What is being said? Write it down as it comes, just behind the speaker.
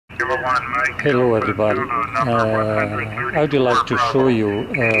Hello everybody, I would like to show you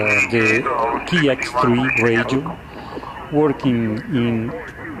the KX3 radio working in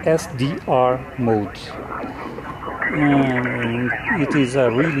SDR mode. And it is a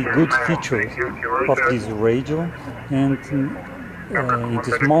really good feature of this radio, and in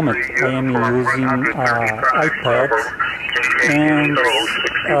this moment I am using iPad and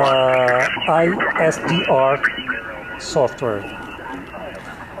iSDR software.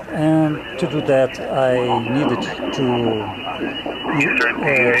 And to do that, I needed to use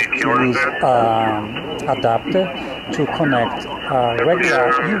an adapter to connect a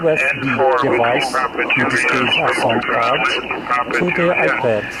regular USB device, in this case a soundcard, to the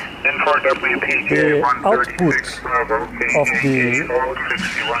iPad. The output of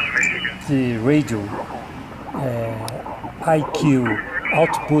the radio IQ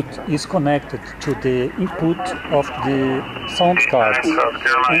output is connected to the input of the sound card,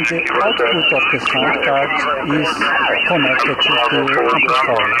 and the output of the sound card is connected to the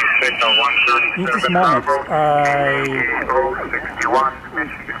amplifier. In this moment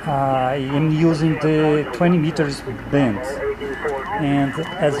I am using the 20 meters band, and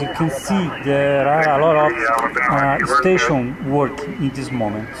as you can see there are a lot of station work in this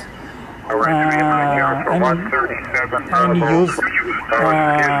moment. I'm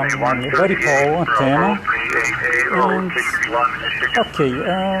using very tall antenna, and okay,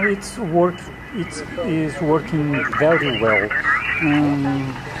 it is working very well.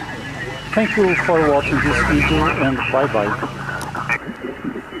 Thank you for watching this video, and bye bye.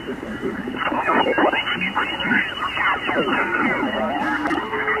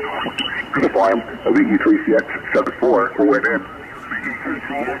 Uniform, VE3CX74 for WNN.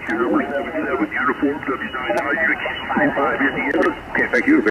 Uniform, W9, okay, thank you.